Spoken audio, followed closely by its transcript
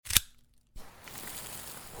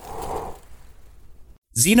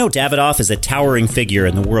Zino Davidoff is a towering figure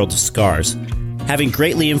in the world of cigars, having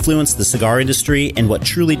greatly influenced the cigar industry and what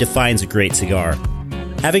truly defines a great cigar.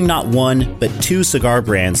 Having not one, but two cigar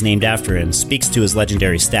brands named after him speaks to his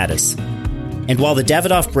legendary status. And while the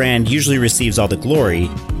Davidoff brand usually receives all the glory,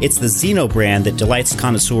 it's the Zino brand that delights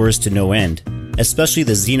connoisseurs to no end, especially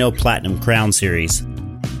the Zino Platinum Crown Series.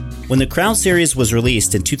 When the Crown Series was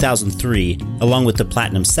released in 2003, along with the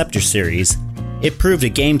Platinum Scepter Series, it proved a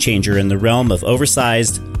game changer in the realm of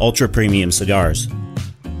oversized, ultra-premium cigars.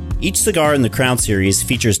 Each cigar in the Crown Series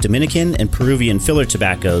features Dominican and Peruvian filler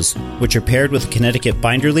tobaccos, which are paired with a Connecticut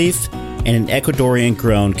binder leaf and an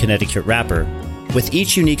Ecuadorian-grown Connecticut wrapper, with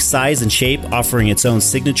each unique size and shape offering its own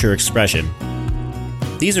signature expression.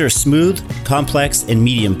 These are smooth, complex, and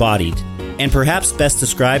medium-bodied, and perhaps best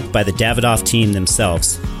described by the Davidoff team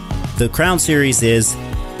themselves. The Crown Series is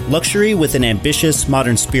luxury with an ambitious,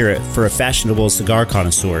 modern spirit for a fashionable cigar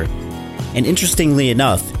connoisseur. And interestingly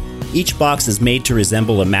enough, each box is made to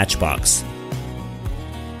resemble a matchbox,